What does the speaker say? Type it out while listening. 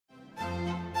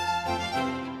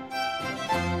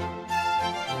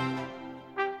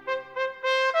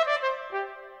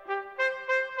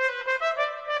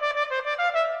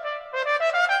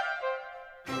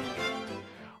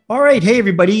All right. Hey,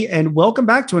 everybody, and welcome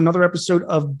back to another episode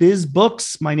of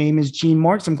BizBooks. My name is Gene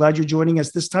Marks. I'm glad you're joining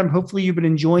us this time. Hopefully, you've been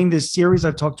enjoying this series.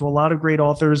 I've talked to a lot of great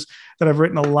authors that have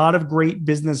written a lot of great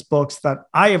business books that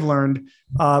I have learned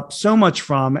so much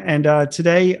from. And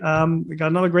today, we got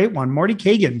another great one. Marty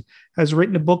Cagan has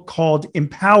written a book called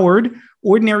Empowered: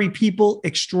 Ordinary People,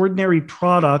 Extraordinary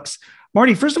Products.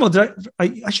 Marty, first of all,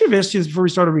 I should have asked you this before we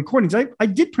started recording. I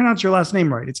did pronounce your last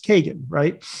name right. It's Cagan,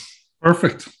 right?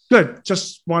 Perfect. Good.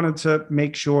 Just wanted to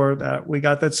make sure that we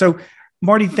got that. So,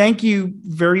 Marty, thank you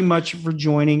very much for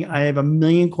joining. I have a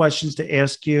million questions to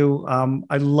ask you.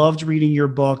 I loved reading your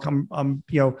book. I'm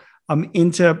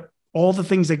into all the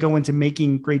things that go into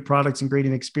making great products and great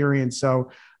an experience.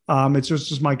 So, it's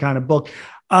just my kind of book.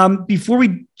 Before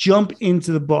we jump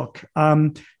into the book,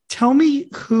 tell me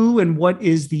who and what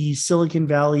is the Silicon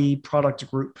Valley Product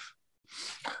Group?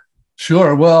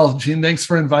 Sure. Well, Gene, thanks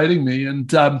for inviting me. And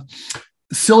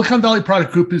Silicon Valley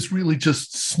Product Group is really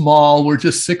just small. We're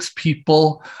just 6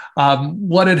 people.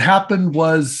 What had happened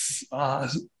was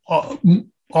all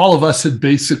of us had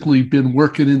basically been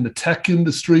working in the tech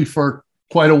industry for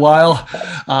quite a while.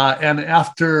 And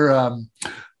after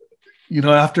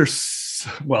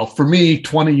for me,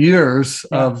 20 years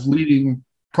of leading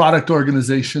product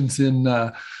organizations in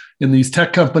these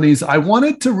tech companies, I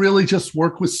wanted to really just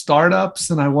work with startups,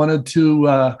 and I wanted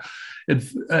to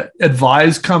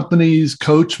advise companies,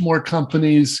 coach more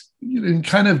companies, and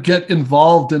kind of get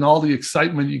involved in all the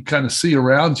excitement you kind of see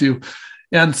around you.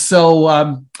 And so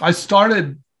I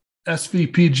started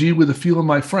SVPG with a few of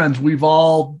my friends.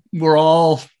 We're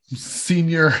all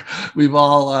senior. We've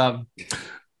all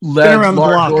led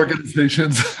large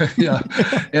organizations. Yeah.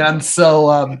 And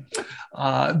so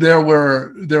there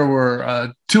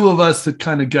were 2 of us that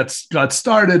kind of got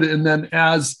started. And then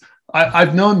as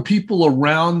I've known people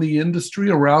around the industry,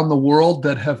 around the world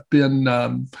that have been,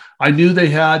 I knew they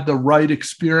had the right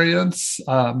experience.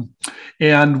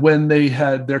 And when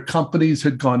their companies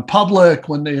had gone public,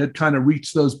 when they had kind of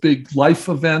reached those big life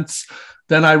events,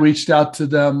 then I reached out to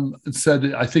them and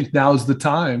said, I think now's the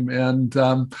time. And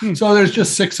so there's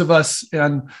just 6 of us.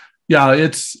 And yeah,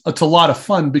 it's a lot of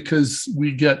fun because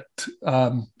we get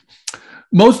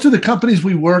most of the companies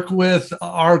we work with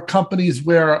are companies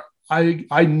where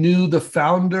I knew the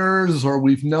founders, or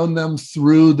we've known them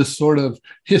through the sort of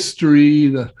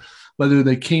history, whether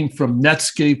they came from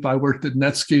Netscape. I worked at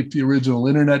Netscape, the original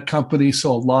internet company,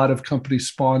 so a lot of companies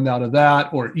spawned out of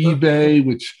that, or eBay,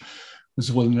 which was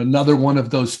another one of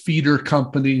those feeder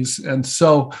companies. And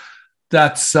so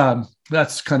that's kind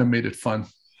of made it fun.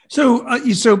 So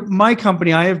my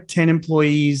company, I have 10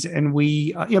 employees, and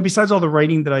we, besides all the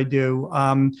writing that I do,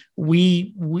 I've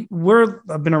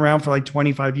been around for like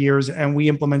 25 years, and we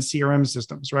implement CRM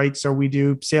systems, right? So we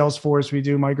do Salesforce, we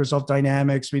do Microsoft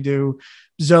Dynamics, we do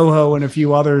Zoho, and a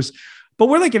few others, but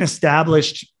we're like an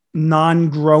established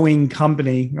non-growing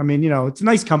company. I mean, it's a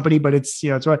nice company, but it's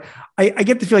what I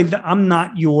get the feeling that I'm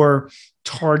not your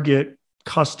target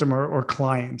customer or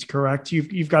client, correct?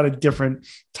 You've got a different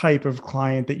type of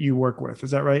client that you work with.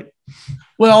 Is that right?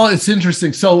 Well, it's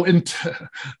interesting. So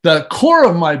the core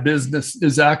of my business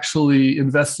is actually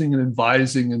investing and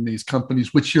advising in these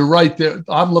companies, which you're right there.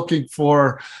 I'm looking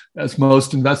for, as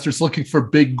most investors, looking for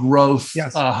big growth,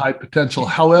 yes. High potential.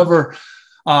 However,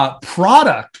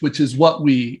 product, which is what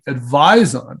we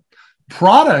advise on,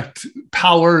 product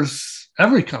powers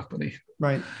every company.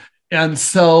 Right. And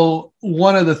so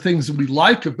one of the things that we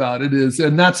like about it is,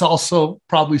 and that's also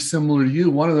probably similar to you,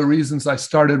 one of the reasons I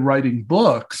started writing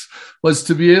books was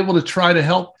to be able to try to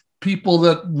help people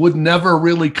that would never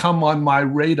really come on my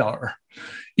radar.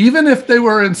 Even if they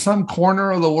were in some corner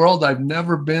of the world I've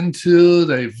never been to,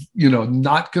 they've,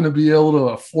 not going to be able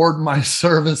to afford my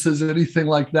services, anything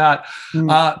like that.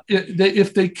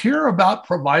 If they care about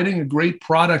providing a great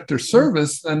product or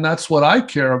service, then that's what I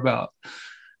care about.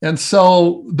 And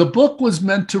so the book was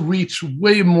meant to reach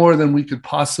way more than we could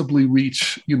possibly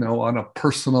reach, on a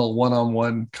personal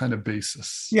one-on-one kind of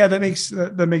basis. Yeah, that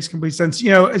makes complete sense.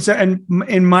 And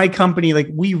in my company, like,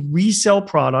 we resell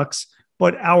products,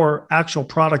 but our actual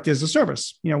product is a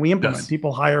service. We implement. Yes.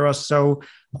 People hire us, so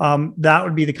that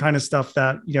would be the kind of stuff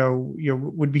that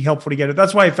would be helpful to get it.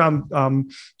 That's why I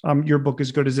found your book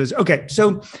as good as is. Okay,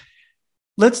 so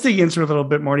let's dig into it a little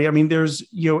bit, Marty. I mean, there's,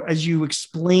 as you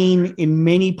explain in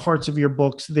many parts of your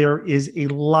books, there is a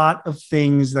lot of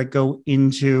things that go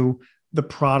into the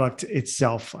product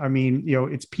itself. I mean,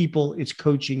 it's people, it's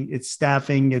coaching, it's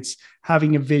staffing, it's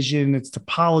having a vision, it's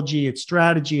topology, it's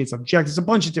strategy, it's objectives, a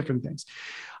bunch of different things.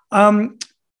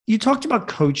 You talked about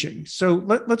coaching. So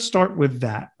let's start with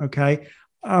that. Okay.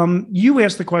 You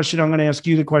asked the question, I'm going to ask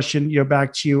you the question,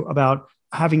 back to you about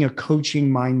having a coaching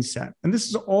mindset. And this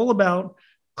is all about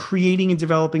creating and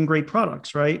developing great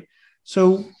products, right?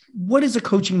 So what is a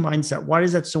coaching mindset? Why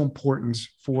is that so important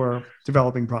for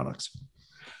developing products?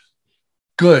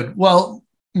 Good. Well,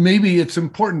 maybe it's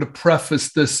important to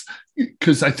preface this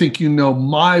because I think,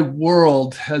 my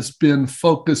world has been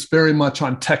focused very much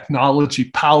on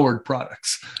technology-powered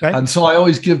products. Okay. And so I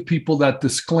always give people that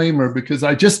disclaimer because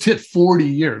I just hit 40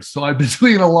 years. So I've been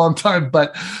doing it a long time,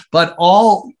 but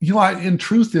in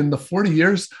truth, in the 40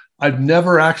 years, I've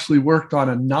never actually worked on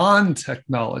a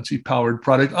non-technology powered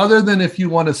product other than if you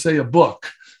want to say a book,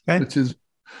 okay,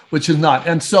 which is not.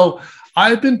 And so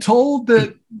I've been told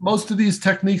that most of these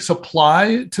techniques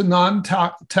apply to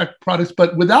non-tech products,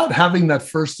 but without having that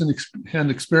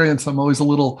first-hand experience, I'm always a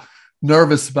little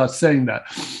nervous about saying that.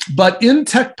 But in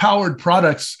tech-powered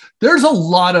products, there's a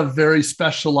lot of very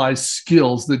specialized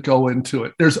skills that go into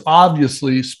it. There's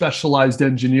obviously specialized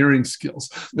engineering skills.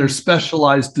 There's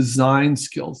specialized design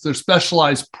skills. There's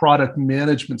specialized product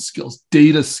management skills,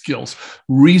 data skills,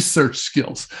 research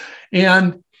skills.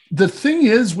 And the thing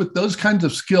is, with those kinds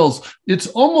of skills, it's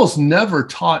almost never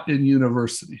taught in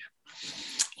university.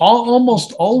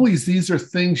 Almost always, these are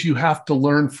things you have to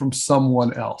learn from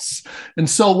someone else. And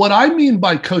so what I mean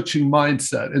by coaching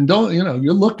mindset, and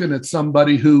you're looking at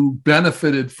somebody who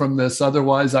benefited from this,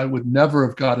 otherwise I would never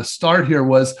have got a start here,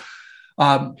 was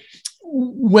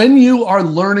when you are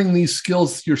learning these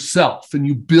skills yourself and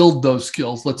you build those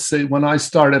skills. Let's say when I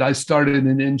started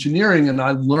in engineering and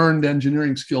I learned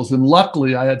engineering skills. And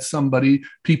luckily I had I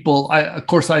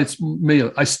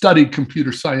studied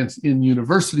computer science in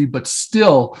university, but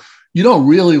still you don't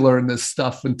really learn this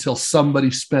stuff until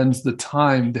somebody spends the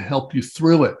time to help you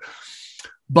through it.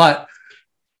 But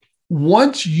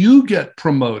once you get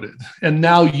promoted and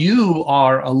now you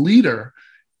are a leader,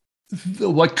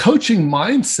 what coaching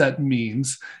mindset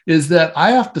means is that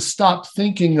I have to stop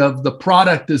thinking of the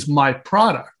product as my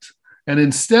product. And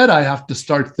instead, I have to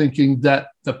start thinking that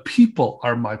the people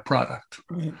are my product.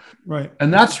 Right.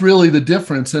 And that's really the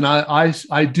difference. And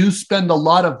I do spend a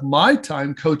lot of my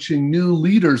time coaching new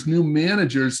leaders, new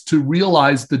managers to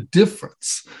realize the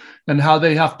difference and how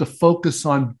they have to focus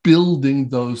on building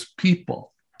those people.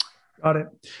 Got it.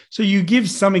 So you give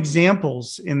some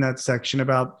examples in that section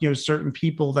about, certain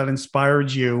people that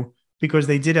inspired you because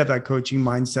they did have that coaching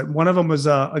mindset. One of them was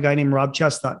a guy named Rob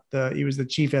Chestnut. He was the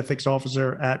chief ethics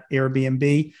officer at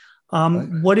Airbnb.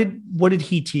 What did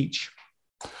he teach?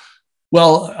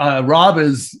 Well, Rob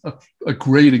is a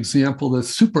great example. A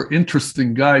super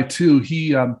interesting guy too.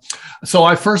 So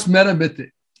I first met him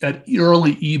at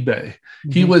early eBay.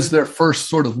 Mm-hmm. He was their first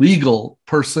sort of legal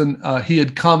person. He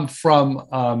had come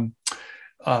from,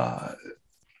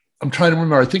 I'm trying to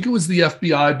remember, I think it was the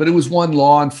FBI, but it was one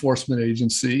law enforcement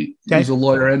agency. Okay. He was a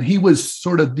lawyer and he was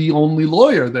sort of the only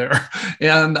lawyer there.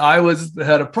 And I was the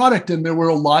head of product, and there were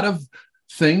a lot of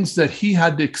things that he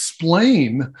had to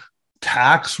explain,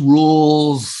 tax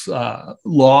rules,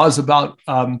 laws about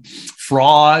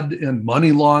fraud and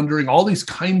money laundering, all these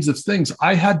kinds of things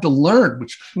I had to learn,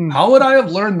 how would I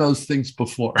have learned those things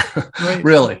before? Right.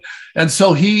 Really? And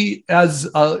so he, as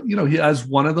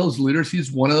one of those leaders,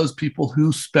 he's one of those people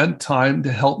who spent time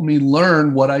to help me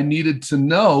learn what I needed to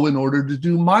know in order to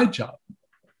do my job.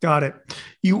 Got it.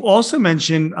 You also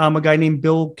mentioned a guy named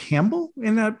Bill Campbell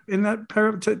in that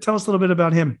paragraph. Tell us a little bit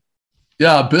about him.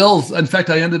 Yeah, Bill's. In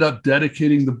fact, I ended up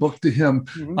dedicating the book to him.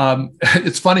 Mm-hmm.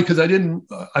 It's funny because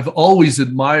I've always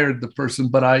admired the person,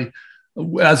 but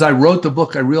as I wrote the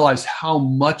book, I realized how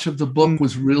much of the book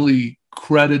was really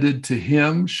credited to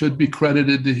him, should be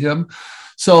credited to him.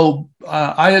 So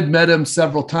I had met him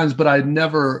several times, but I had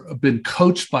never been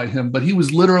coached by him. But he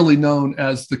was literally known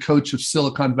as the coach of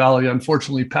Silicon Valley.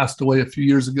 Unfortunately, he passed away a few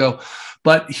years ago.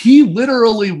 But he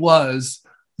literally was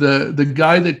the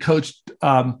guy that coached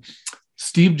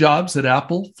Steve Jobs at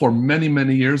Apple for many,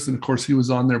 many years. And of course, he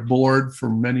was on their board for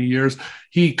many years.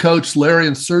 He coached Larry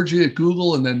and Sergey at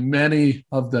Google, and then many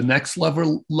of the next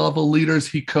level leaders.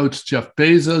 He coached Jeff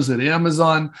Bezos at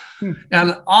Amazon.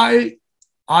 And I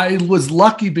was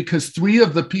lucky because 3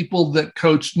 of the people that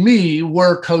coached me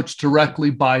were coached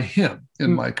directly by him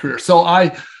in my career. So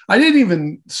I didn't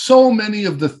even, so many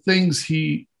of the things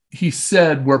he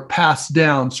said were passed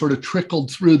down, sort of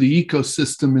trickled through the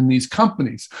ecosystem in these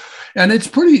companies. And it's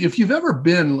pretty, if you've ever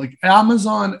been, like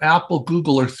Amazon, Apple,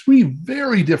 Google are 3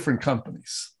 very different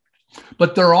companies,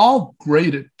 but they're all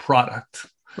great at product.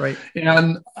 Right.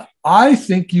 And I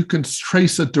think you can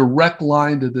trace a direct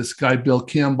line to this guy, Bill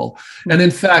Campbell. And in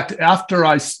fact, after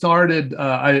I started,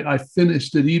 I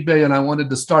finished at eBay and I wanted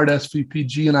to start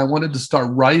SVPG and I wanted to start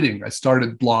writing. I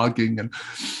started blogging. And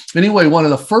anyway, one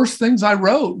of the first things I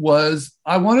wrote was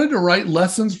I wanted to write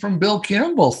lessons from Bill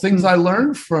Campbell, things I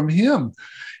learned from him.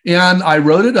 And I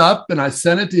wrote it up and I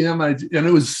sent it to him. And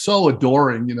it was so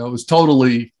adoring, it was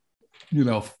totally,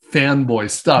 fanboy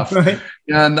stuff. Right.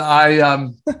 And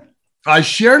I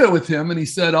shared it with him and he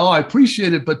said, "Oh, I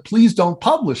appreciate it, but please don't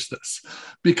publish this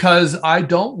because I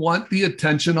don't want the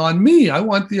attention on me. I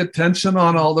want the attention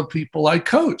on all the people I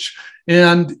coach."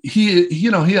 And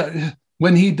he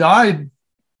when he died,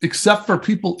 except for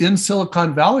people in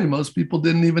Silicon Valley, most people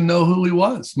didn't even know who he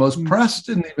was. Most press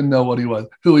didn't even know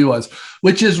who he was,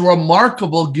 which is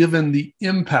remarkable given the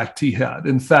impact he had.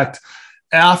 In fact,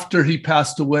 after he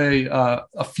passed away,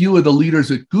 a few of the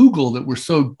leaders at Google that were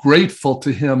so grateful to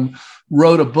him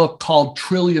wrote a book called $1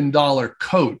 Trillion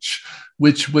Coach,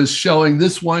 which was showing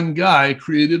this one guy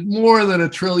created more than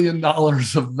 $1 trillion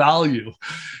of value.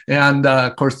 And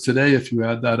of course, today, if you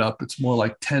add that up, it's more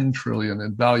like 10 trillion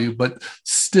in value. But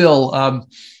still,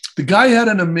 the guy had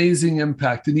an amazing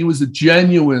impact. And he was he was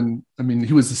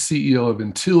the CEO of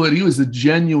Intuit. He was a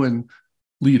genuine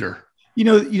leader.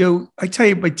 I tell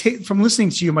you, from listening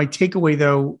to you, my takeaway,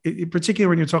 though, in particular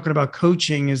when you're talking about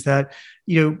coaching, is that,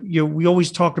 we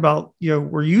always talk about,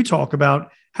 where you talk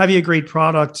about having a great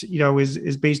product,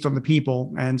 is based on the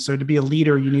people. And so to be a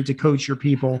leader, you need to coach your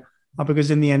people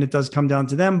because in the end, it does come down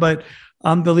to them. But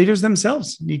the leaders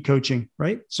themselves need coaching,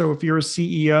 right? So if you're a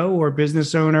CEO or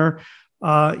business owner,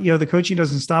 the coaching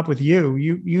doesn't stop with you.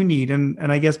 You need,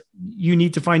 and I guess you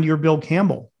need to find your Bill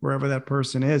Campbell, wherever that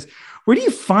person is. Where do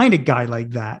you find a guy like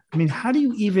that? I mean, how do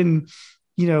you even,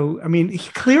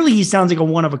 clearly he sounds like a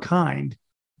one of a kind,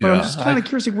 but I'm just kind of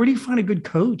curious, where do you find a good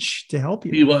coach to help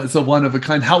you? He was a one of a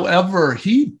kind. However,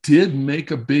 he did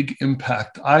make a big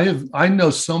impact. I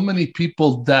know so many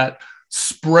people that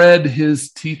spread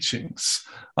his teachings.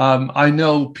 I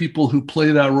know people who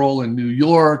play that role in New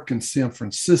York and San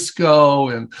Francisco.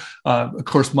 And of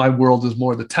course, my world is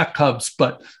more the tech hubs,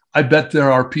 but I bet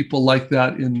there are people like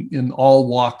that in all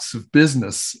walks of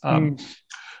business.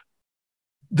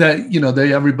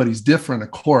 Everybody's different,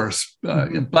 of course,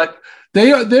 but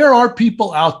there are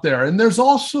people out there, and there's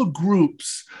also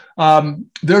groups.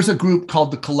 There's a group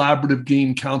called the Collaborative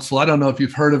Gain Council. I don't know if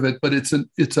you've heard of it, but it's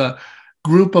a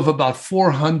group of about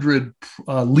 400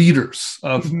 leaders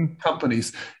of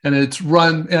companies, and it's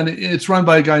run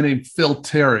by a guy named Phil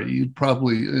Terry. You'd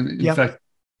probably, in fact,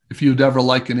 if you'd ever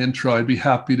like an intro, I'd be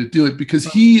happy to do it because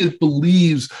he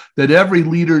believes that every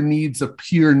leader needs a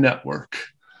peer network,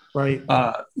 right?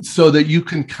 So that you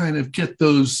can kind of get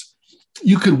those.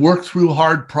 You could work through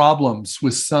hard problems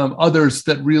with some others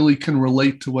that really can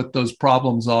relate to what those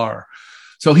problems are.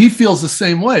 So he feels the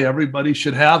same way. Everybody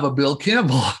should have a Bill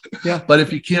Campbell. Yeah. But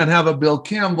if you can't have a Bill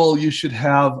Campbell, you should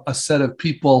have a set of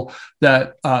people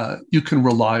that you can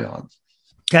rely on.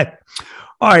 Okay.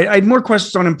 All right. I had more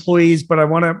questions on employees, but I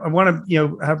want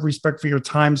to have respect for your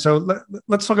time. So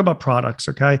let's talk about products.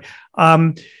 Okay.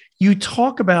 You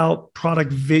talk about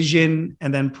product vision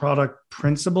and then product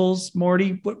principles,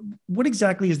 Marty. What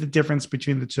exactly is the difference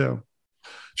between the two?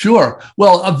 Sure.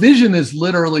 Well, a vision is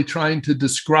literally trying to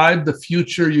describe the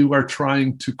future you are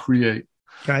trying to create.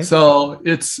 Okay. So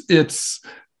it's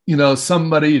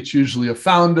somebody, it's usually a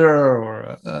founder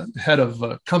or a head of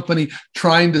a company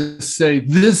trying to say,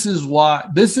 this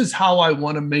is how I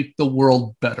want to make the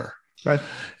world better. Right.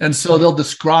 And so they'll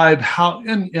describe how,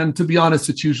 and to be honest,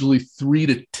 it's usually 3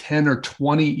 to 10 or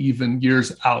 20 even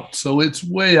years out. So it's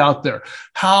way out there.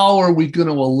 How are we going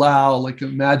to allow,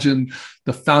 imagine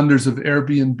the founders of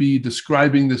Airbnb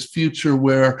describing this future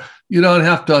where you don't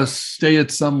have to stay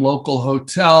at some local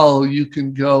hotel. You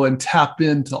can go and tap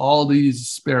into all these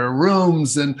spare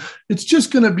rooms. And it's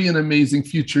just going to be an amazing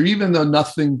future, even though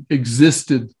nothing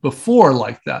existed before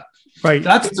like that. Right.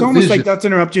 It's almost like, not to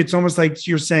interrupt you, it's almost like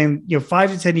you're saying,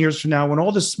 5 to 10 years from now, when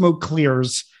all the smoke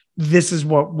clears, this is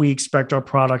what we expect our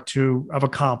product to have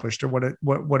accomplished or what it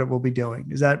will be doing.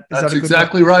 That's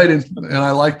exactly right. And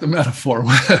I like the metaphor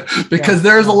because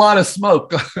there's a lot of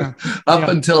smoke up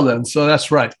until then. So that's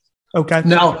right. Okay.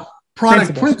 Now,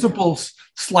 product principles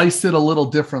slice it a little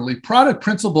differently. Product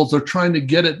principles are trying to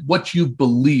get at what you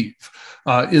believe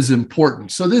is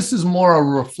important. So this is more a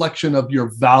reflection of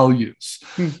your values.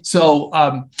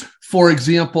 So, for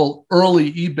example,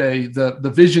 early eBay, the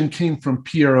vision came from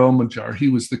Pierre Omidyar. He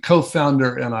was the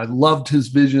co-founder, and I loved his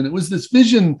vision. It was this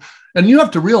vision, and you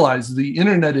have to realize the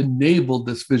internet enabled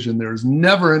this vision. There was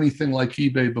never anything like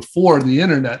eBay before the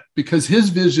internet, because his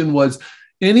vision was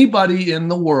Anybody in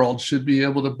the world should be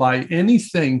able to buy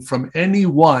anything from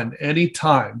anyone,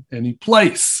 anytime, any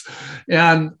place.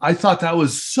 And I thought that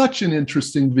was such an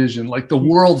interesting vision, like the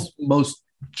world's most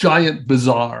giant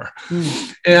bazaar.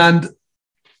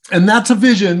 And that's a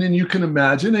vision, and you can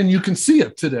imagine, and you can see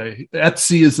it today.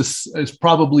 Etsy is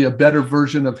probably a better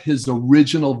version of his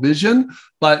original vision,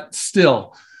 but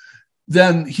still.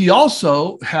 Then he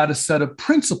also had a set of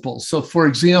principles. So, for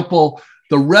example,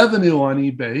 the revenue on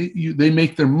eBay, they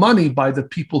make their money by the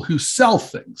people who sell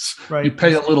things. Right. You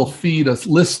pay a little fee to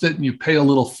list it, and you pay a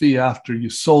little fee after you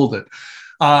sold it.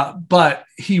 But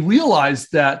he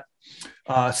realized that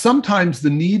sometimes the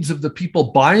needs of the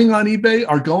people buying on eBay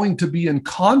are going to be in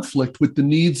conflict with the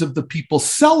needs of the people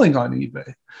selling on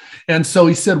eBay. And so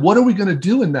he said, what are we going to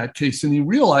do in that case? And he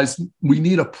realized we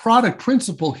need a product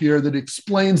principle here that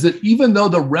explains that even though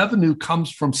the revenue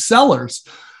comes from sellers,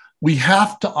 we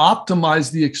have to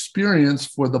optimize the experience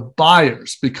for the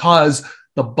buyers, because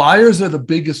the buyers are the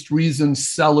biggest reason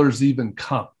sellers even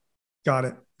come. Got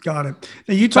it.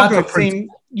 Now you talk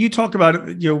about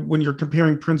it, when you're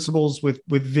comparing principles with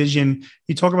vision,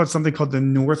 you talk about something called the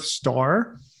North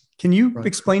Star. Can you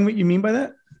explain what you mean by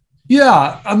that?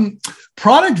 Yeah.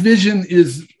 Product vision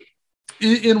is,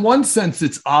 in one sense,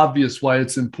 it's obvious why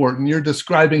it's important. You're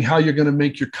describing how you're going to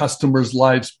make your customers'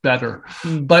 lives better.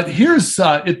 But here's,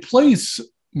 it plays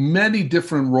many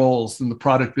different roles in the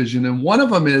product vision. And one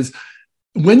of them is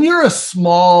when you're a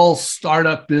small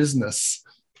startup business,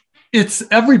 it's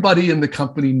everybody in the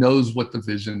company knows what the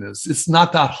vision is. It's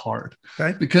not that hard,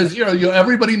 because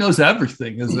everybody knows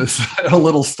everything as a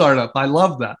little startup. I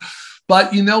love that.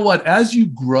 But you know what? As you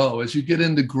grow, as you get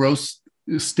into growth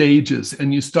stages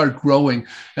and you start growing,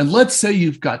 and let's say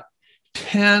you've got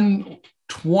 10,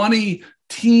 20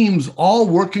 teams all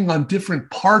working on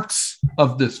different parts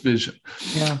of this vision.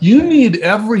 Yeah. You need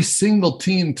every single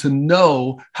team to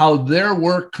know how their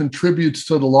work contributes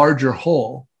to the larger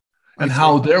whole, and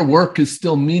how their work is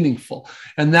still meaningful.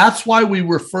 And that's why we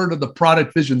refer to the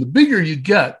product vision. The bigger you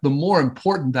get, the more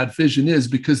important that vision is,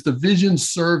 because the vision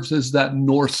serves as that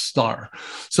North Star,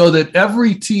 so that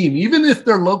every team, even if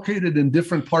they're located in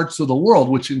different parts of the world,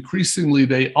 which increasingly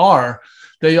they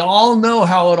all know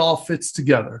how it all fits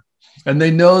together. And they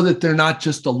know that they're not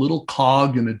just a little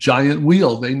cog in a giant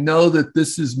wheel. They know that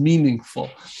this is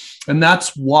meaningful. And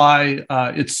that's why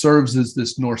it serves as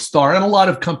this North Star. And a lot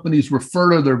of companies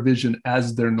refer to their vision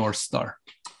as their North Star.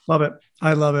 Love it.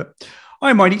 I love it. All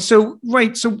right, Marty. So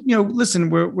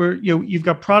listen, you've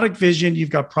got product vision, you've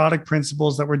got product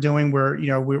principles that we're doing.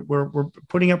 We're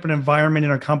putting up an environment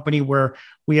in our company where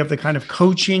we have the kind of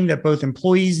coaching that both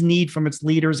employees need from its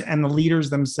leaders and the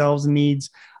leaders themselves needs.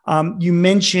 You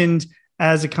mentioned,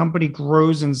 as a company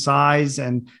grows in size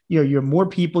and you have more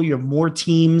people, you have more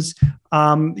teams,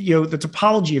 the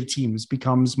topology of teams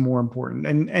becomes more important.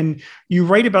 And you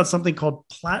write about something called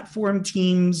platform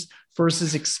teams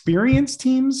versus experience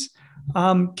teams.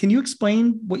 Can you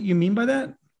explain what you mean by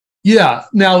that? Yeah.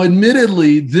 Now,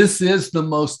 admittedly, this is the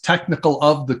most technical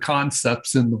of the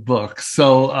concepts in the book.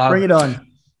 So bring it on.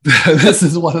 This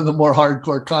is one of the more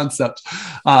hardcore concepts.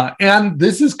 And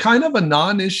this is kind of a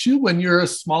non-issue when you're a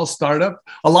small startup.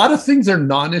 A lot of things are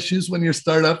non-issues when you're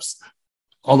startups,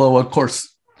 although, of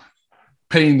course,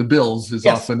 paying the bills is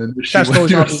often an issue when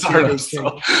you're a startup.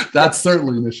 So that's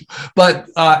certainly an issue. But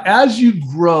as you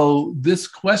grow, this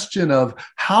question of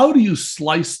how do you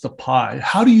slice the pie,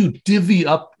 how do you divvy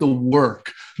up the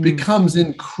work becomes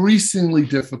increasingly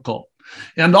difficult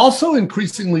and also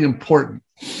increasingly important.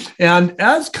 And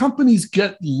as companies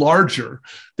get larger,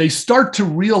 they start to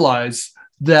realize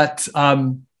that,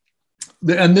 and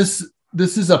this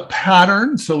is a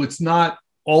pattern, so it's not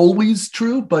always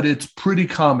true, but it's pretty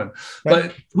common.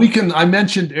 Right. But I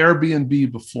mentioned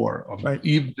Airbnb before. Right.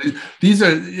 These are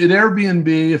at Airbnb,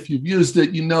 if you've used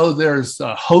it, there's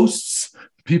hosts,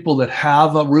 people that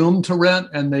have a room to rent,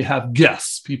 and they have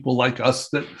guests, people like us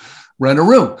that rent a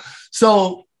room.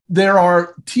 So there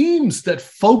are teams that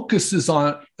focus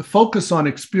on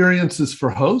experiences for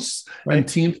hosts, and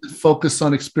teams that focus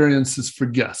on experiences for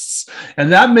guests. And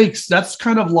that's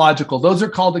kind of logical. Those are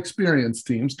called experience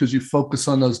teams because you focus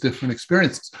on those different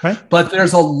experiences. Right. But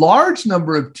there's a large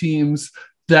number of teams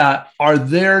that are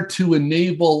there to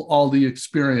enable all the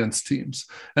experience teams.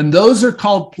 And those are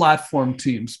called platform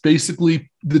teams,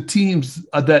 basically the teams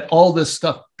that all this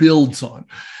stuff builds on.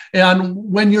 And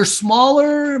when you're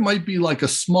smaller, it might be like a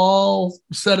small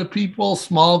set of people,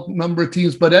 small number of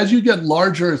teams. But as you get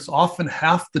larger, it's often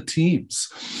half the teams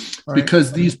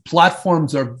because these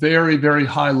platforms are very, very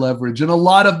high leverage. And a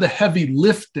lot of the heavy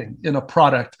lifting in a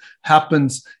product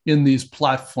happens in these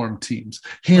platform teams,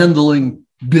 handling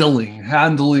billing,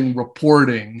 handling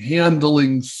reporting,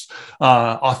 handling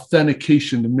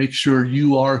authentication to make sure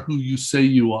you are who you say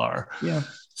you are. Yeah.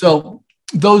 So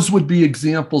those would be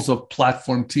examples of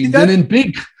platform teams. And in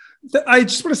big, I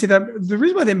just want to say that the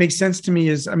reason why that makes sense to me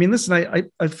is, I mean, listen,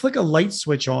 I flick a light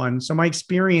switch on. So my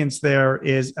experience there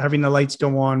is having the lights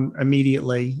go on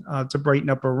immediately to brighten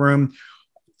up a room.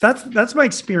 That's my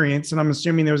experience. And I'm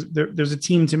assuming there's a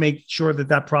team to make sure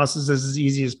that process is as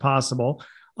easy as possible.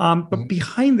 But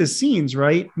behind the scenes,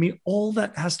 right? I mean, all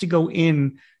that has to go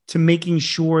in to making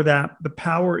sure that the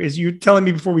power is, you're telling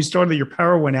me before we started that your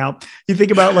power went out. You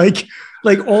think about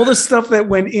like all the stuff that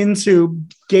went into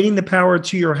getting the power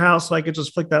to your house. So I could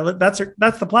just flick that.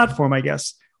 That's the platform, I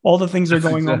guess. All the things are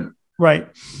going on. Right.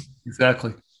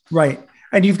 Exactly. Right.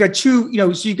 And you've got so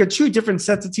you've got two different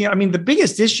sets of team. I mean, the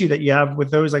biggest issue that you have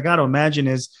with those, I got to imagine,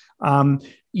 is,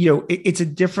 it's a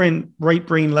different right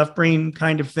brain, left brain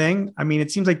kind of thing. I mean,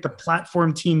 it seems like the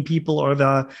platform team people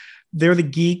are they're the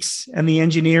geeks and the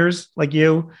engineers like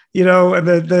and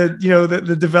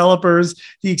the developers.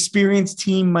 The experienced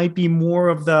team might be more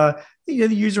of the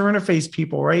user interface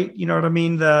people, right? You know what I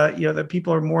mean? The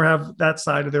people are more have that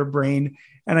side of their brain.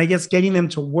 And I guess getting them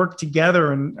to work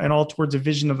together and all towards a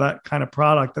vision of that kind of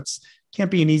product,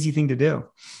 can't be an easy thing to do.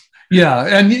 Yeah.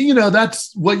 And,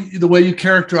 that's the way you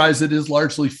characterize it is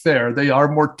largely fair. They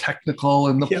are more technical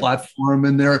in the platform,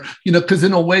 and they're, because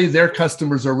in a way their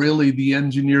customers are really the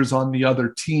engineers on the other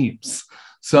teams.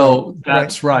 So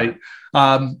that's right.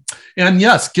 And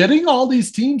yes, getting all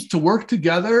these teams to work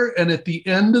together. And at the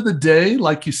end of the day,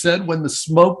 like you said, when the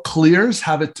smoke clears,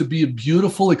 have it to be a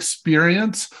beautiful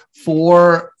experience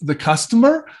for the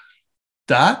customer.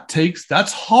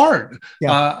 That's hard.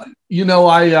 Yeah.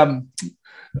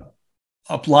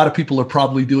 A lot of people are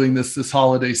probably doing this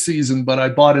holiday season, but I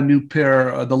bought a new pair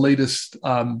of the latest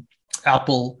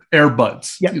Apple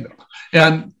AirBuds. Yeah.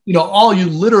 And all you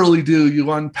literally do, you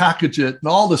unpackage it, and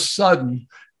all of a sudden,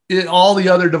 all the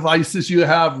other devices you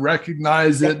have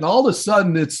recognize it, and all of a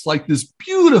sudden, it's like this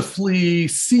beautifully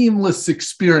seamless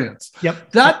experience.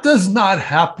 Yep. That does not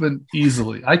happen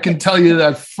easily. I can tell you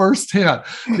that firsthand.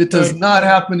 It does not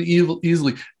happen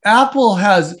easily. Apple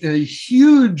has a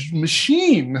huge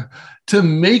machine to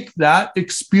make that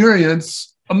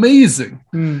experience amazing.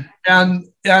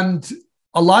 And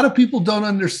a lot of people don't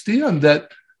understand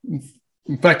that.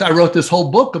 In fact, I wrote this whole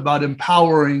book about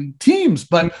empowering teams,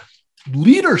 but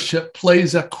leadership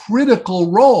plays a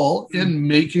critical role in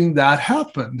making that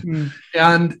happen.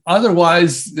 And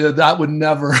otherwise, that would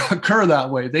never occur that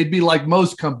way. They'd be like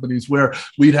most companies where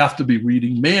we'd have to be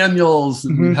reading manuals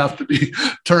and we'd have to be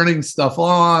turning stuff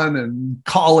on and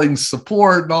calling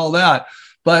support and all that.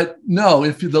 But no,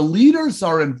 if the leaders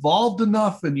are involved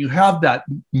enough and you have that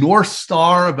North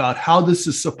Star about how this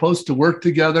is supposed to work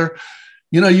together,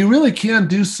 you really can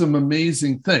do some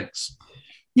amazing things.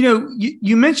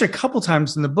 You mentioned a couple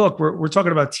times in the book, we're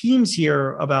talking about teams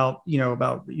here, about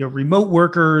remote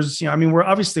workers. I mean, we're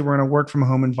in a work from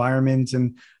home environment,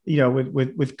 and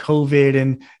with COVID,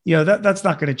 and that's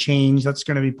not going to change. That's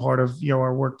going to be part of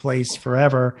our workplace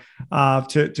forever,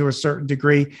 to a certain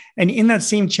degree. And in that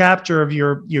same chapter of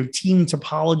your team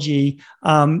topology,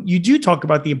 you do talk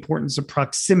about the importance of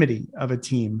proximity of a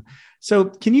team. So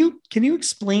can you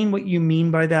explain what you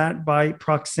mean by that, by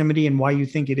proximity, and why you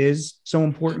think it is so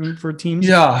important for teams?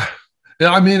 Yeah.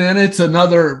 I mean, and it's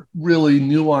another really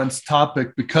nuanced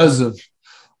topic because of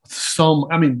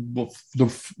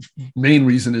the main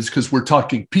reason is because we're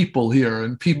talking people here,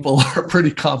 and people are pretty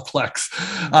complex.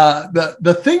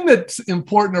 The thing that's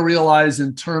important to realize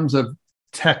in terms of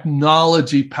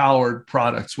technology-powered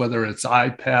products, whether it's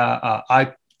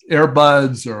iPad,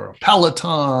 AirBuds, or a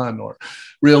Peloton, or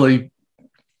really,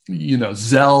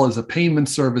 Zelle as a payment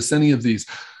service, any of these.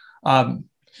 So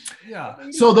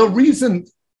the reason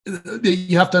that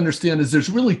you have to understand is there's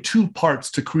really two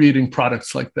parts to creating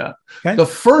products like that. Okay. The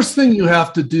first thing you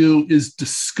have to do is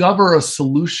discover a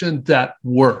solution that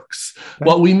works. Okay.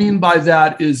 What we mean by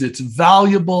that is it's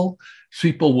valuable,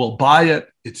 people will buy it,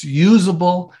 it's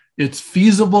usable, it's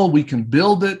feasible, we can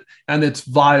build it, and it's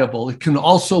viable. It can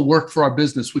also work for our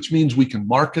business, which means we can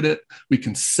market it, we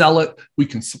can sell it, we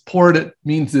can support it,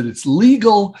 means that it's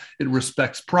legal, it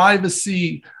respects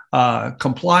privacy,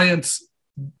 compliance,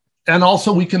 and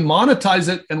also we can monetize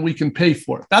it and we can pay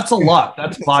for it. That's a lot.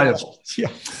 That's viable. Yeah.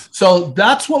 So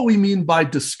that's what we mean by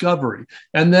discovery.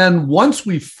 And then once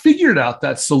we've figured out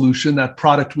that solution, that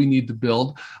product we need to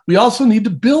build, we also need to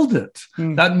build it.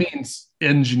 That means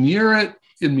engineer it,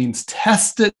 it means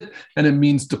test it, and it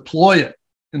means deploy it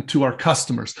into our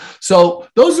customers. So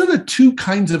those are the two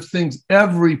kinds of things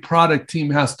every product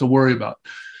team has to worry about.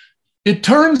 It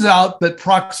turns out that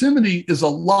proximity is a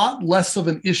lot less of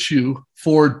an issue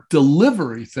for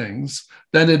delivery things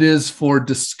than it is for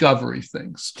discovery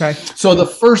things. Okay. So the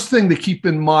first thing to keep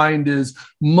in mind is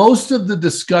most of the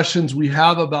discussions we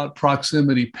have about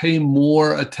proximity pay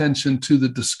more attention to the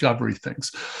discovery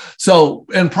things. So,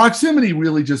 and proximity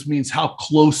really just means how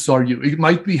close are you? It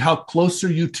might be how close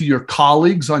are you to your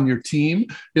colleagues on your team.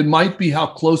 It might be how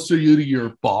close are you to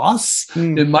your boss.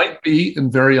 It might be,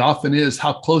 and very often is,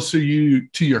 how close are you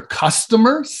to your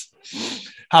customers?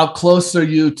 How close are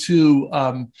you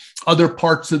to other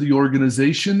parts of the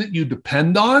organization that you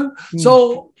depend on?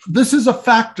 So this is a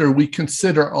factor we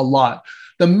consider a lot.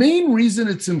 The main reason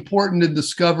it's important in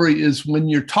discovery is when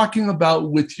you're talking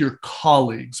about with your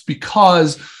colleagues,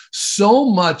 because so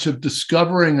much of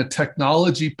discovering a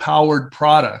technology-powered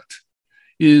product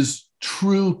is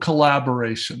true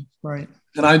collaboration. Right.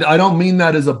 And I don't mean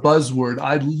that as a buzzword.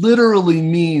 I literally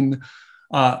mean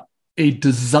a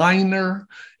designer,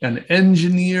 an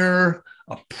engineer,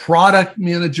 a product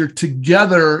manager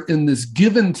together in this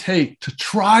give and take to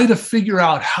try to figure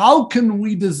out how can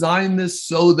we design this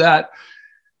so that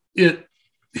it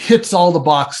hits all the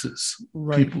boxes.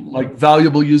 Right. People like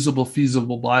valuable, usable,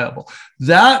 feasible, viable.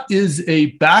 That is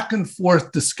a back and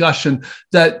forth discussion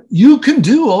that you can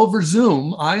do over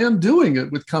Zoom. I am doing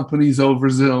it with companies over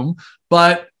Zoom,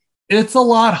 but it's a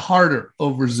lot harder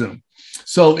over Zoom.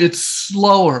 So it's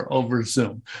slower over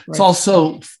Zoom. Right. It's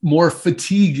also more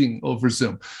fatiguing over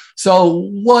Zoom. So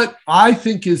what I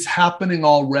think is happening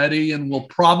already and will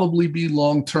probably be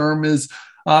long-term is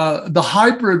the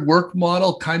hybrid work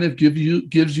model kind of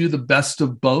gives you the best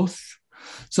of both.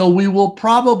 So we will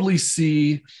probably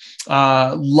see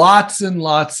lots and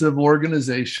lots of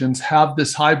organizations have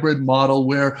this hybrid model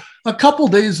where a couple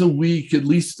days a week, at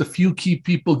least a few key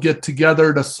people get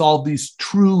together to solve these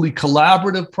truly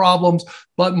collaborative problems.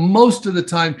 But most of the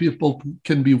time, people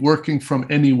can be working from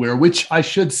anywhere, which I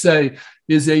should say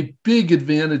is a big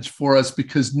advantage for us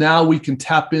because now we can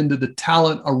tap into the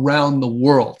talent around the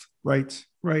world. Right.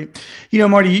 Right. You know,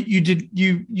 Marty, you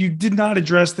did not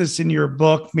address this in your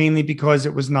book, mainly because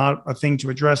it was not a thing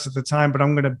to address at the time, but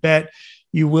I'm going to bet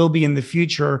you will be in the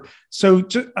future. So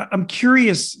I'm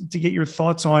curious to get your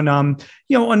thoughts on, on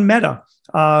Meta,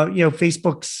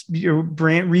 Facebook's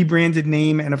rebranded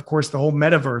name, and of course the whole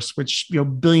metaverse, which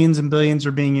billions and billions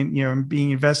are being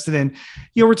invested in.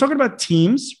 We're talking about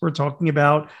teams. We're talking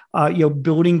about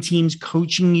building teams,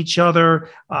 coaching each other.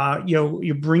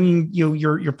 You're bringing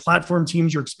your platform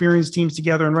teams, your experienced teams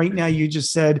together. And right now, you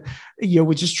just said,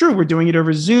 which is true, we're doing it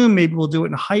over Zoom. Maybe we'll do it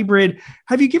in hybrid.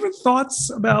 Have you given thoughts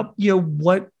about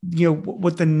what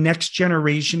the next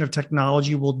generation of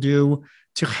technology will do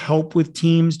to help with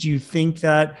teams? Do you think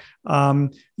that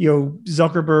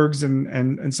Zuckerberg's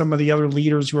and some of the other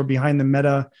leaders who are behind the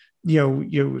Meta, the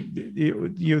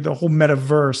whole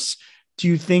metaverse, do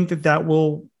you think that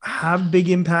will have big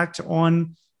impact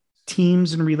on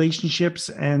teams and relationships?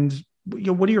 And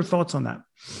what are your thoughts on that?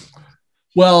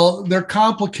 Well, they're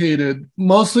complicated,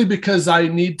 mostly because I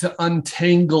need to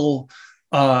untangle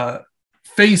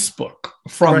Facebook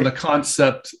from the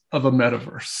concept of a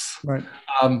metaverse. Right.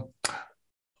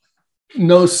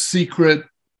 No secret,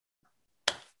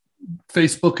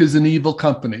 Facebook is an evil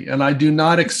company, and I do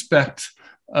not expect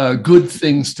good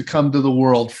things to come to the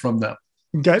world from them.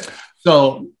 Okay.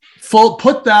 So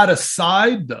put that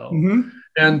aside, though,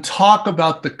 and talk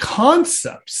about the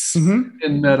concepts in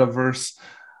metaverse.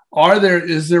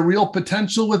 Is there real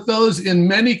potential with those? In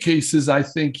many cases, I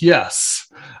think yes.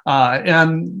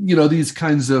 And these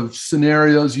kinds of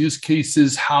scenarios, use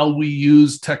cases, how we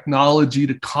use technology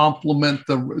to complement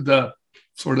the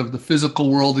sort of the physical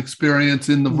world experience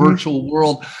in the virtual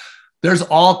world. There's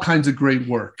all kinds of great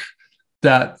work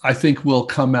that I think will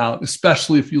come out,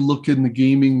 especially if you look in the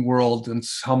gaming world and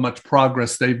how much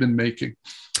progress they've been making.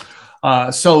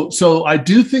 So I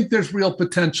do think there's real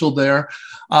potential there.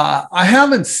 I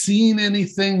haven't seen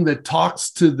anything that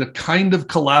talks to the kind of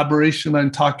collaboration I'm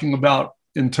talking about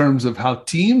in terms of how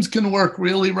teams can work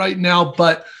really right now,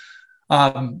 but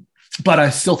I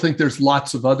still think there's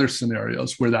lots of other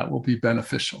scenarios where that will be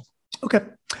beneficial. Okay.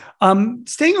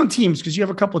 Staying on teams, because you have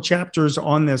a couple of chapters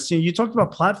on this. You talked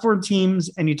about platform teams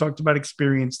and you talked about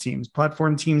experienced teams.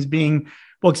 Platform teams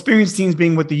experienced teams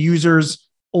being what the users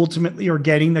ultimately are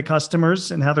getting, the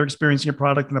customers, and how they're experiencing your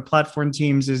product. And the platform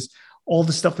teams is all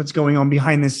the stuff that's going on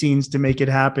behind the scenes to make it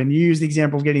happen. You use the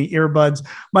example of getting earbuds.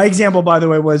 My example, by the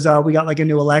way, was we got like a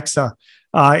new Alexa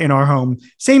in our home.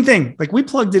 Same thing. Like we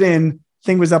plugged it in,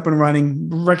 thing was up and running,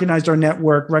 recognized our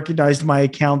network, recognized my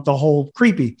account, the whole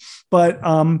creepy, but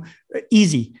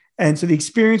easy. And so the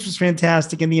experience was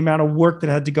fantastic, and the amount of work that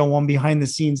had to go on behind the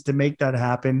scenes to make that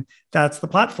happen. That's the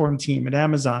platform team at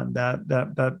Amazon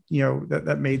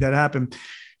that made that happen.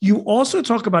 You also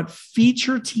talk about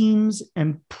feature teams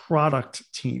and product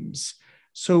teams.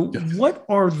 So what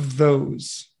are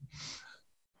those?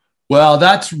 Well,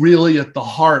 that's really at the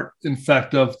heart, in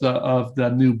fact, of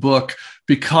the new book,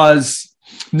 because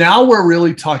now we're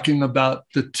really talking about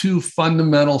the two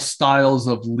fundamental styles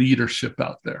of leadership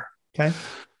out there. Okay.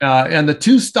 And the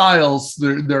two styles,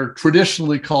 they're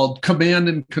traditionally called command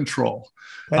and control.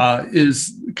 Okay.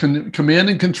 Command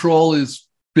and control is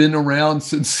been around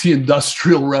since the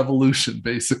Industrial Revolution,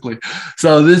 basically.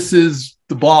 So this is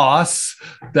the boss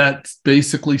that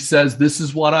basically says, this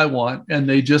is what I want, and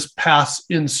they just pass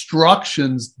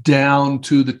instructions down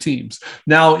to the teams.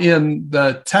 Now, in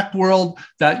the tech world,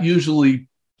 that usually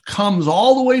comes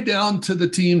all the way down to the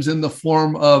teams in the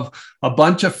form of a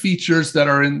bunch of features that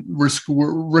are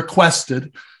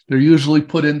requested. They're usually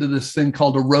put into this thing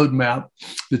called a roadmap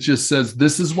that just says,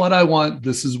 this is what I want,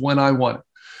 this is when I want it.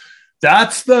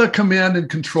 That's the command and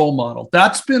control model.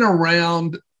 That's been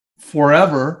around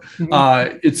forever.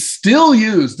 Mm-hmm. It's still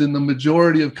used in the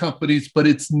majority of companies, but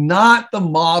it's not the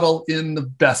model in the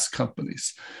best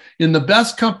companies. In the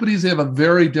best companies, they have a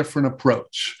very different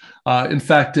approach. In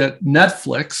fact, at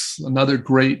Netflix, another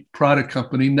great product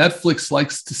company, Netflix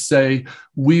likes to say,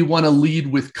 we want to lead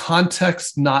with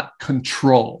context, not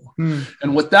control.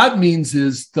 And what that means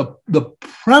is the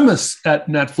premise at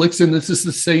Netflix, and this is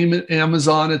the same at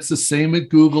Amazon, it's the same at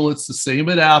Google, it's the same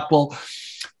at Apple.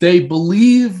 They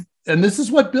believe, and this is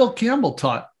what Bill Campbell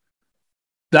taught,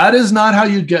 that is not how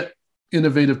you get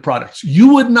innovative products.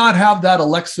 You would not have that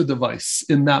Alexa device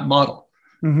in that model.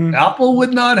 Mm-hmm. Apple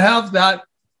would not have that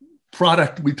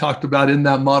product we talked about in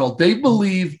that model. They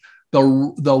believe the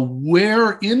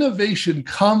where innovation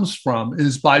comes from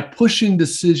is by pushing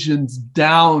decisions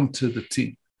down to the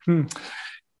team.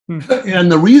 And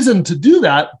the reason to do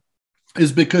that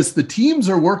is because the teams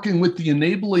are working with the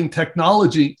enabling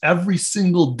technology every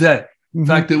single day. In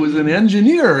fact, it was an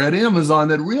engineer at Amazon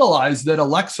that realized that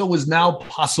Alexa was now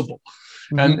possible.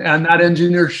 And that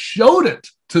engineer showed it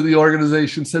to the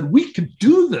organization, said, we could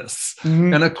do this.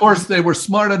 And of course, they were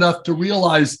smart enough to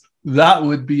realize that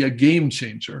would be a game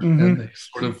changer. And they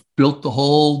sort of built the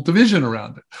whole division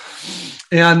around it.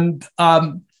 And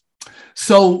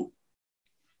so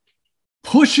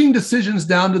pushing decisions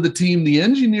down to the team, the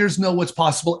engineers know what's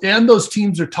possible, and those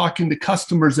teams are talking to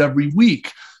customers every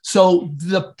week. So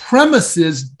the premise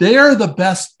is they're the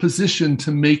best position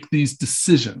to make these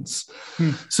decisions.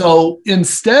 So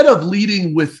instead of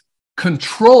leading with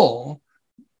control,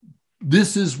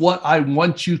 this is what I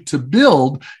want you to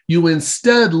build, you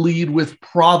instead lead with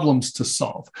problems to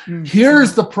solve.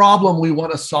 Here's the problem we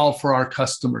want to solve for our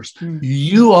customers.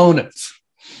 You own it.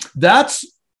 That's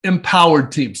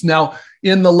empowered teams. Now,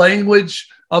 in the language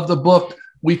of the book,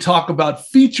 we talk about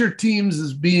feature teams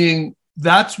as being,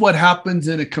 that's what happens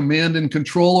in a command and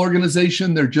control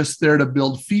organization. They're just there to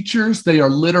build features. They are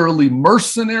literally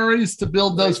mercenaries to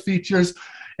build those features.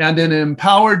 And in an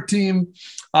empowered team,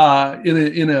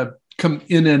 in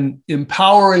an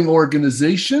empowering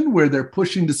organization where they're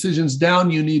pushing decisions down,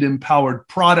 you need empowered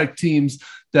product teams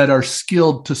that are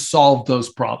skilled to solve those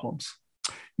problems.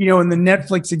 You know, in the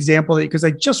Netflix example, because I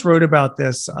just wrote about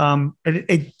this,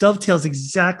 it dovetails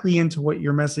exactly into what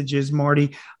your message is,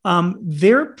 Marty.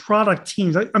 Their product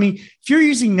teams, I mean, if you're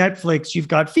using Netflix, you've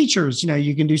got features, you know,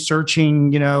 you can do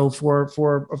searching, you know,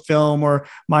 for a film or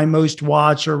my most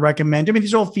watched or recommend. I mean,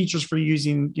 these are all features for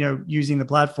using the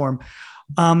platform.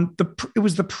 It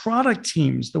was the product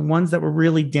teams, the ones that were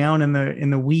really down in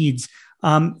the weeds.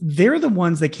 They're the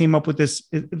ones that came up with this.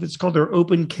 It's called their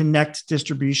Open Connect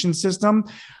distribution system.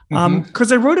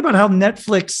 Because I wrote about how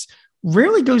Netflix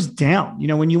rarely goes down. You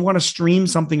know, when you want to stream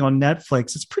something on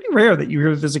Netflix, it's pretty rare that you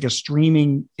hear there's like a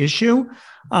streaming issue.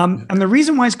 And the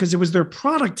reason why is because it was their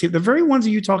product team, the very ones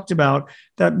that you talked about,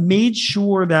 that made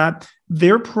sure that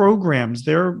their programs,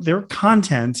 their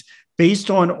content,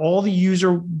 based on all the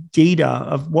user data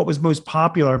of what was most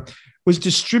popular, was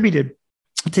distributed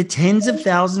to tens of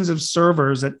thousands of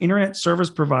servers at internet service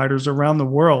providers around the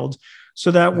world, so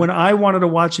that when I wanted to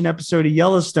watch an episode of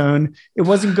Yellowstone, it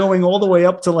wasn't going all the way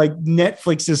up to like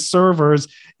Netflix's servers.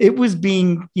 It was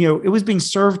being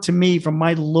served to me from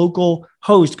my local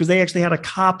host, because they actually had a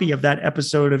copy of that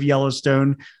episode of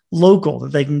Yellowstone local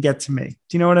that they can get to me.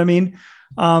 Do you know what I mean?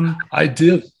 I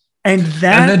do. And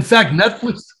in fact,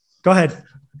 Netflix. Go ahead.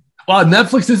 Well,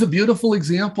 Netflix is a beautiful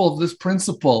example of this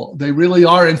principle. They really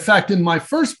are. In fact, in my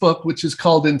first book, which is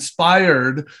called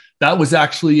Inspired, that was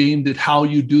actually aimed at how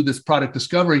you do this product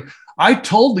discovery. I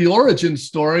told the origin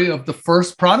story of the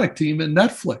first product team at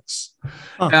Netflix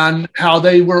and how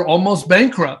they were almost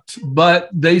bankrupt, but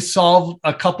they solved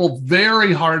a couple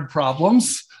very hard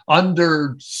problems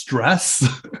under stress.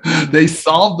 They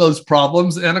solved those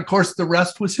problems. And of course, the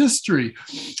rest was history.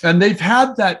 And they've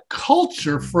had that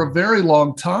culture for a very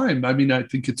long time. I mean, I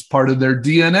think it's part of their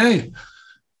DNA.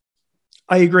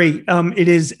 I agree. It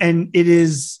is. And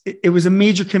it was a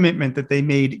major commitment that they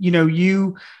made. You know,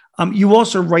 you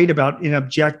also write about in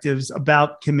objectives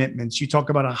about commitments. You talk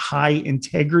about a high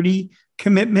integrity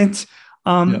commitment.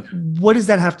 What does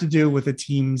that have to do with a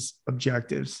team's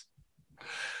objectives?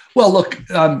 Well, look,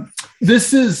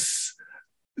 this is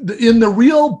in the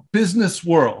real business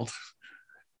world.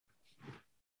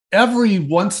 Every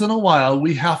once in a while,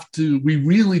 we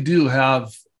really do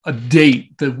have a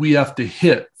date that we have to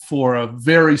hit for a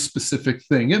very specific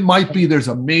thing. It might be there's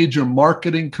a major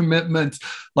marketing commitment.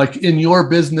 Like in your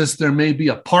business, there may be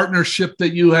a partnership that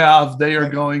you have. They are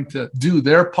going to do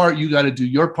their part. You got to do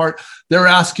your part. They're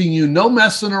asking you, no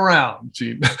messing around,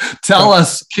 Gene. Tell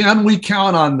us, can we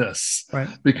count on this? Right.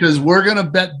 Because we're going to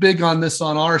bet big on this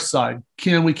on our side.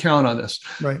 Can we count on this?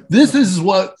 Right. This is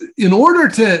what, in order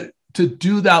to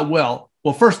do that well,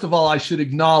 first of all, I should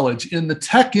acknowledge in the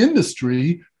tech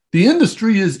industry, the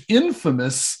industry is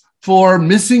infamous for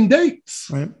missing dates.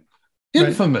 Right.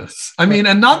 Infamous. I mean,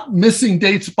 and not missing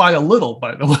dates by a little,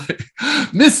 by the way,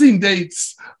 missing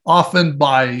dates often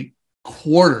by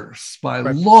quarters, by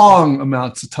long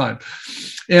amounts of time.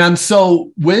 And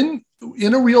so when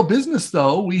in a real business,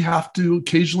 though, we have to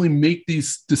occasionally make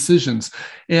these decisions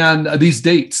and these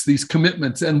dates, these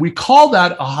commitments, and we call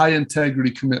that a high integrity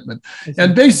commitment.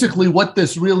 And basically what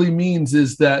this really means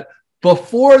is that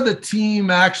before the team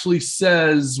actually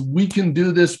says, we can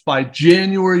do this by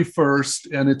January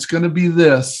 1st, and it's going to be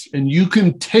this, and you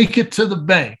can take it to the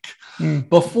bank.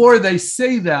 Before they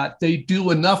say that, they do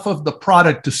enough of the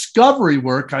product discovery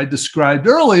work I described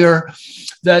earlier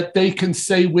that they can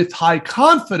say with high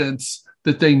confidence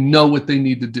that they know what they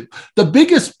need to do. The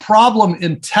biggest problem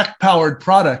in tech-powered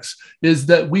products is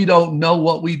that we don't know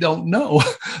what we don't know.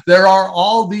 There are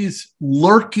all these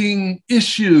lurking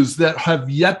issues that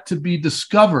have yet to be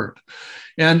discovered.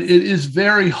 And it is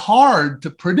very hard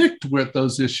to predict what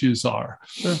those issues are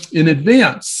in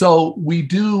advance. So we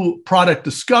do product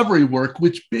discovery work,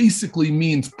 which basically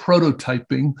means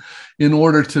prototyping in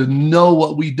order to know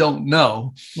what we don't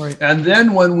know. Right. And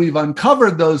then when we've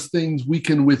uncovered those things, we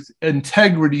can with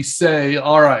integrity say,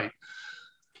 all right,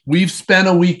 we've spent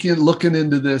a weekend looking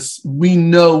into this. We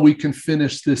know we can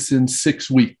finish this in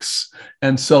 6 weeks.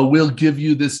 And so we'll give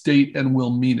you this date and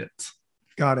we'll mean it.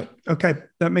 Got it. Okay.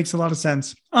 That makes a lot of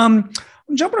sense. I'm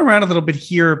jumping around a little bit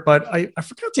here, but I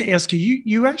forgot to ask you,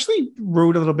 you actually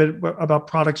wrote a little bit about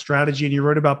product strategy and you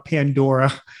wrote about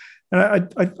Pandora. And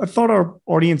I thought our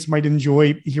audience might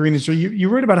enjoy hearing this. So you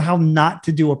wrote about how not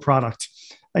to do a product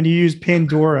and you used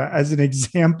Pandora as an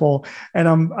example.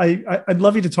 And I'd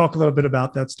love you to talk a little bit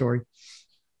about that story.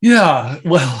 Yeah,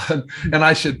 well, and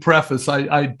I should preface,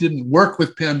 I didn't work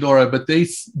with Pandora, but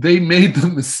they made the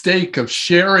mistake of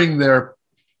sharing their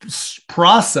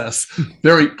process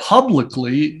very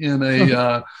publicly in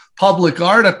a public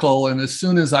article. And as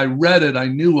soon as I read it, I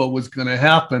knew what was going to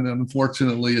happen. And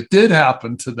unfortunately, it did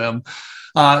happen to them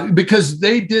because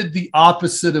they did the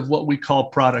opposite of what we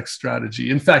call product strategy.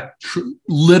 In fact,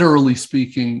 literally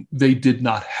speaking, they did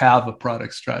not have a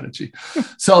product strategy.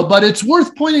 But it's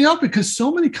worth pointing out because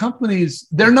so many companies,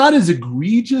 they're not as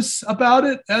egregious about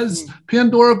it as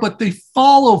Pandora, but they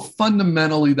follow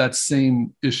fundamentally that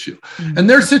same issue. And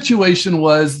their situation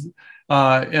was,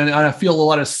 and I feel a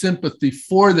lot of sympathy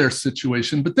for their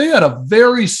situation, but they had a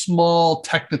very small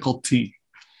technical team.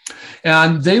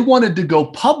 And they wanted to go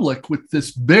public with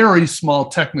this very small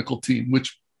technical team,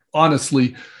 which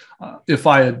honestly, if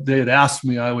they had asked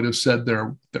me, I would have said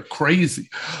they're crazy.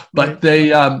 But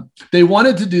they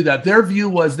wanted to do that. Their view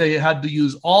was they had to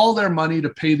use all their money to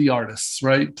pay the artists,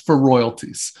 right, for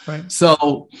royalties. Right.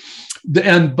 So,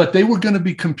 but they were going to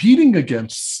be competing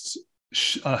against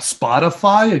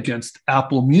Spotify, against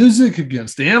Apple Music,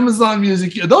 against Amazon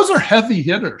Music. Those are heavy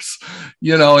hitters,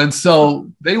 and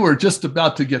so they were just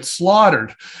about to get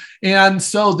slaughtered. And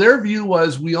so their view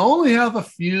was, we only have a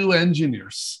few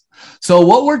engineers. So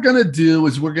what we're going to do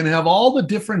is we're going to have all the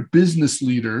different business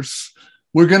leaders.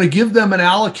 We're going to give them an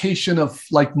allocation of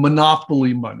like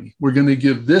monopoly money. We're going to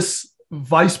give this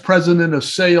vice president of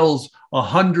sales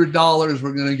 $100.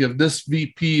 We're going to give this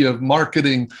VP of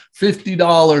marketing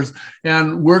 $50.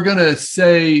 And we're going to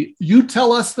say, you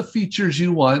tell us the features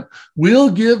you want. We'll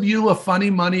give you a funny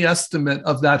money estimate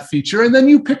of that feature. And then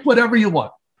you pick whatever you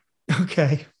want.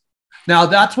 Okay. Now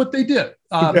that's what they did.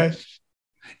 Okay.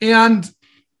 And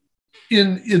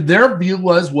in their view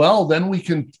was, well, then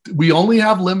we only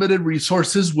have limited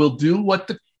resources. We'll do what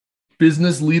the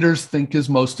business leaders think is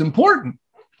most important,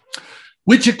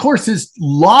 which of course is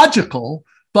logical,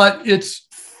 but it's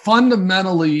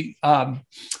fundamentally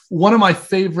one of my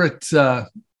favorite.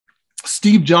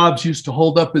 Steve Jobs used to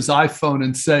hold up his iPhone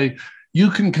and say, you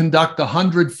can conduct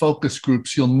 100 focus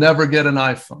groups. You'll never get an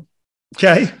iPhone.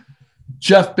 Okay.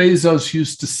 Jeff Bezos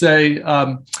used to say,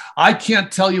 I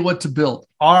can't tell you what to build.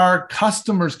 Our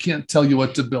customers can't tell you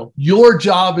what to build. Your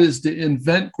job is to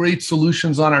invent great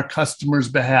solutions on our customers'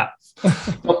 behalf.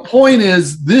 The point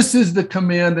is, this is the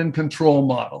command and control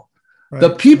model. Right.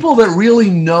 The people that really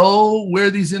know where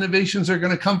these innovations are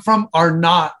going to come from are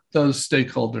not those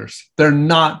stakeholders. They're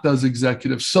not those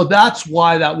executives. So that's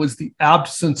why that was the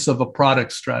absence of a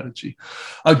product strategy.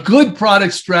 A good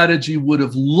product strategy would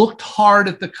have looked hard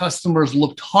at the customers,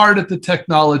 looked hard at the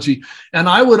technology. And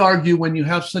I would argue when you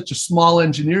have such a small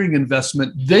engineering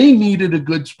investment, they needed a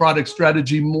good product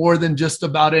strategy more than just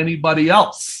about anybody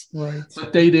else. Right.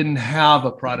 But they didn't have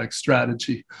a product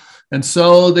strategy. And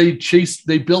so they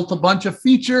built a bunch of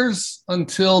features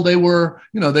until they were,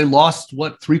 they lost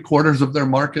 3/4 of their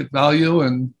market value.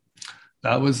 And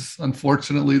that was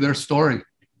unfortunately their story.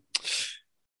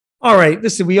 All right.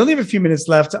 Listen, we only have a few minutes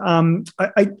left.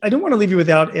 I don't want to leave you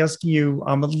without asking you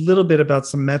a little bit about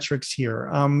some metrics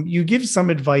here. You give some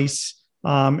advice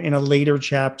in a later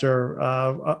chapter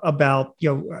about,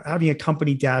 having a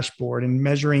company dashboard and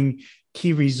measuring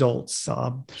key results.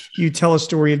 You tell a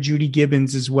story of Judy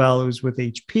Gibbons as well, who was with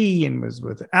HP and was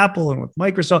with Apple and with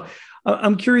Microsoft.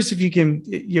 I'm curious if you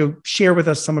can, share with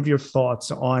us some of your thoughts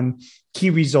on key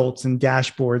results and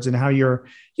dashboards and how you're,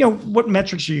 what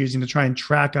metrics you're using to try and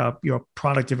track up your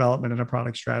product development and a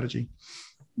product strategy.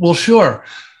 Well, sure.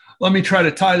 Let me try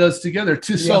to tie those together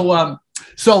too. Yeah.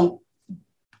 So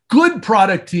good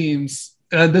product teams,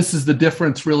 and this is the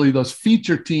difference really, those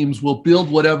feature teams will build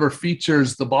whatever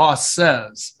features the boss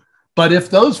says. But if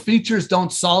those features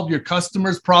don't solve your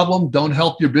customer's problem, don't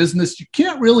help your business, you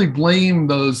can't really blame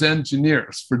those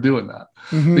engineers for doing that.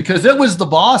 Mm-hmm. Because it was the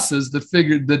bosses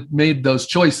that made those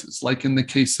choices, like in the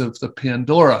case of the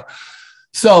Pandora.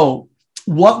 So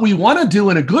what we want to do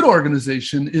in a good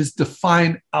organization is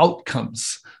define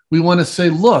outcomes. We want to say,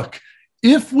 look,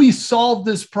 if we solve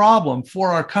this problem for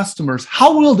our customers,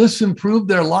 how will this improve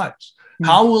their lives?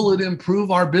 How will it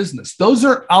improve our business? Those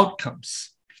are outcomes.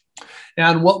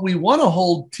 And what we want to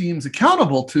hold teams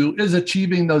accountable to is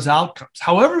achieving those outcomes,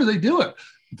 however they do it.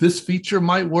 This feature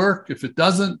might work. If it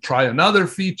doesn't, try another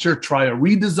feature, try a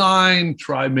redesign,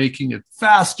 try making it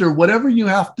faster, whatever you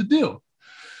have to do.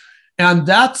 And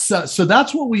that's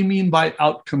what we mean by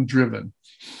outcome driven.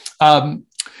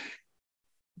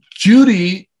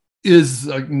 Judy is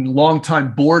a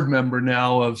longtime board member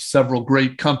now of several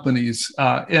great companies.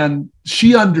 And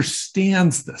she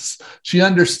understands this. She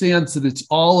understands that it's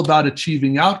all about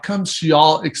achieving outcomes. She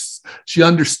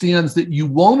understands that you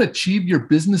won't achieve your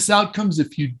business outcomes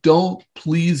if you don't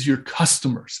please your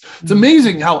customers. It's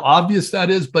amazing how obvious that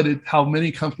is, but how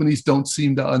many companies don't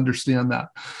seem to understand that.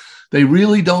 They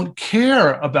really don't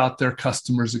care about their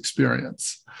customers'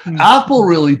 experience. Apple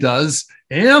really does.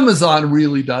 Amazon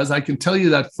really does. I can tell you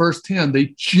that firsthand.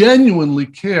 They genuinely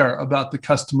care about the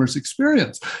customer's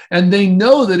experience. And they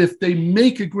know that if they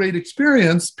make a great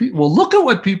experience, look at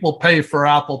what people pay for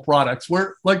Apple products.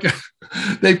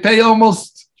 They pay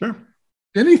almost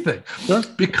anything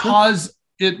because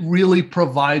it really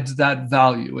provides that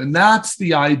value. And that's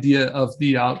the idea of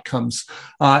the outcomes.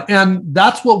 And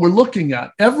that's what we're looking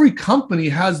at. Every company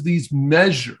has these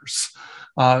measures.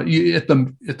 At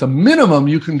the minimum,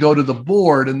 you can go to the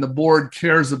board, and the board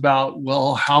cares about,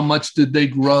 how much did they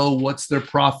grow? What's their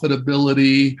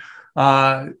profitability?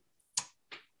 How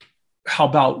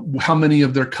about how many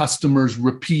of their customers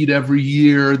repeat every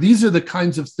year? These are the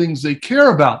kinds of things they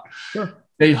care about. Sure.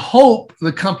 They hope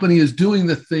the company is doing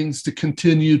the things to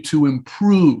continue to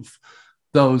improve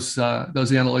those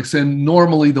analytics. And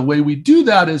normally the way we do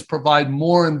that is provide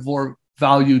more and more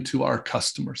value to our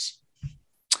customers.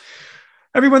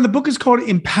 Everyone, the book is called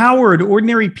Empowered: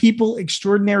 Ordinary People,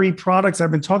 Extraordinary Products.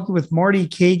 I've been talking with Marty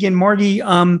Cagan. Marty,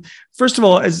 first of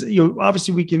all, as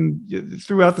obviously we can,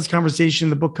 throughout this conversation,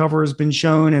 the book cover has been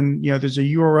shown, and there's a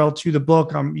URL to the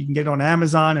book. You can get it on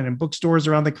Amazon and in bookstores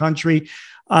around the country.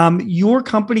 Your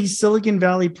company, Silicon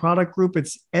Valley Product Group,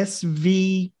 it's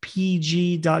svpg.com.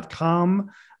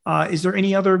 Is there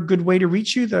any other good way to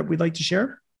reach you that we'd like to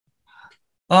share?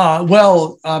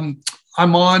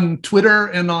 I'm on Twitter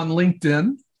and on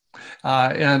LinkedIn,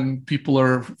 and people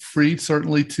are free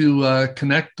certainly to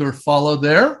connect or follow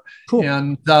there. Cool.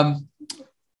 And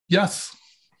Yes.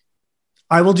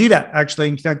 I will do that, actually,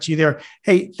 and connect you there.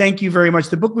 Hey, thank you very much.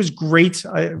 The book was great.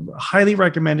 I highly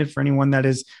recommend it for anyone that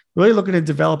is really looking to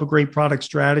develop a great product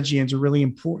strategy and to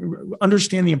really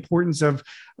understand the importance of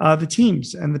the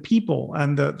teams and the people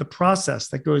and the process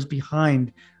that goes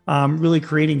behind really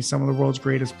creating some of the world's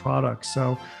greatest products.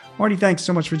 So, Marty, thanks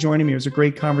so much for joining me. It was a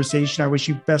great conversation. I wish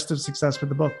you best of success with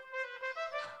the book.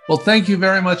 Well, thank you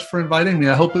very much for inviting me.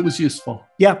 I hope it was useful.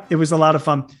 Yeah, it was a lot of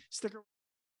fun.